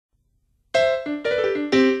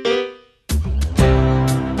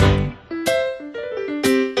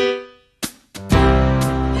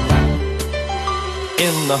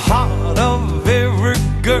the heart of every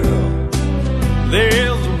girl, there's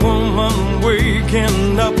a woman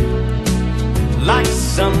waking up. Like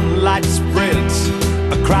sunlight spreads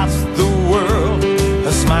across the world,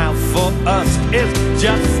 her smile for us is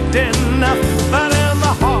just enough. But in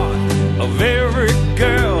the heart of every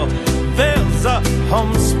girl, there's a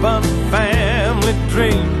homespun family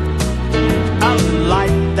dream, a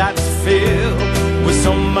light that's filled with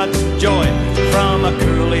so much joy, from a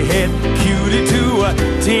curly-haired cutie to a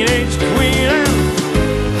teenage queen. And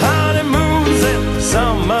honeymoons and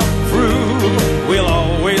summer through, we'll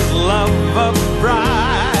always love a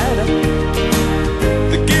bride.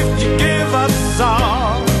 The gift you give us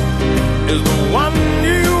all is the one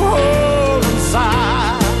you hold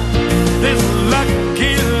inside. This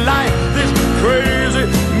lucky life, this crazy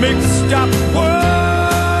mixed up world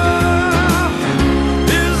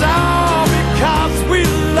is all because we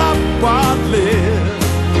love what lives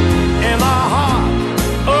in the heart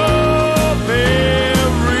of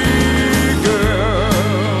every girl.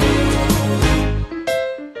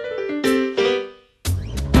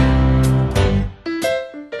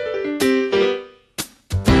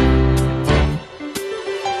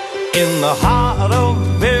 In the heart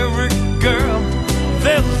of every girl,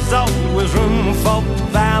 there's always room for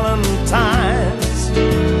valentines,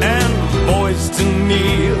 and boys to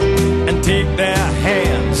kneel and take their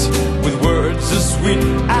hands with words as sweet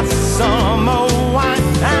as summer wine.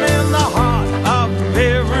 And in the heart of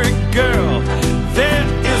every girl, there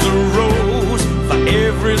is a rose for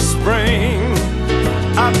every spring,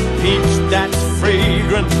 a peach that's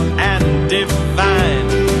fragrant and divine.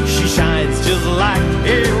 She shines just like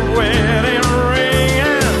a wedding ring.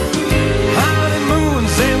 And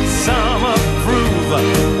honeymoons in summer prove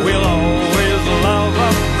we'll always love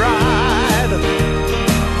a bride.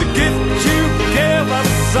 The gift you give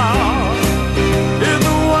us all is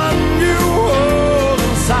the one you hold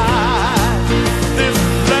inside. This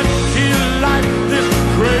lucky life, this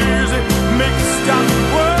crazy mixed up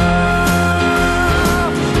world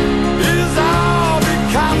is all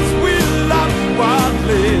because we love what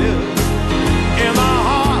lives in the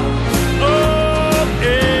heart of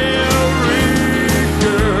every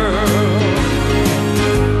girl.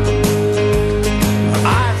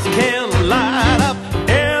 Eyes can light up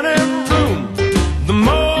any room the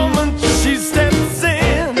moment she steps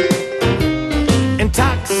in,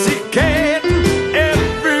 intoxicating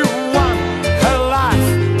everyone. Her life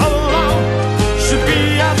alone should be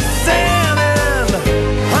a sin. And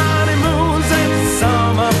honeymoons and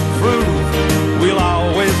summer prove we'll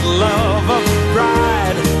always love a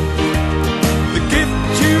bride. The gift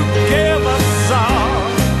you give us all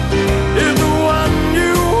is the one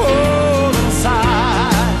you hold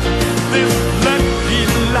inside. This lucky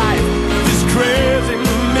life, this crazy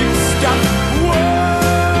mixed up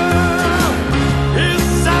world is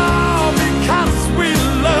all because we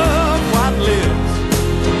love what lives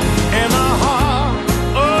in the heart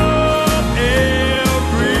of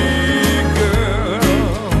every girl.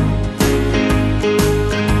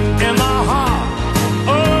 In the heart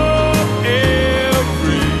of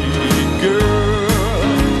every girl.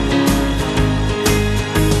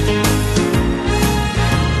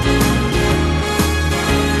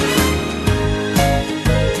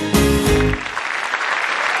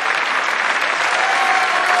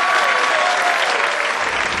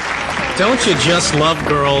 Don't you just love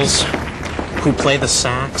girls who play the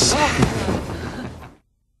sax?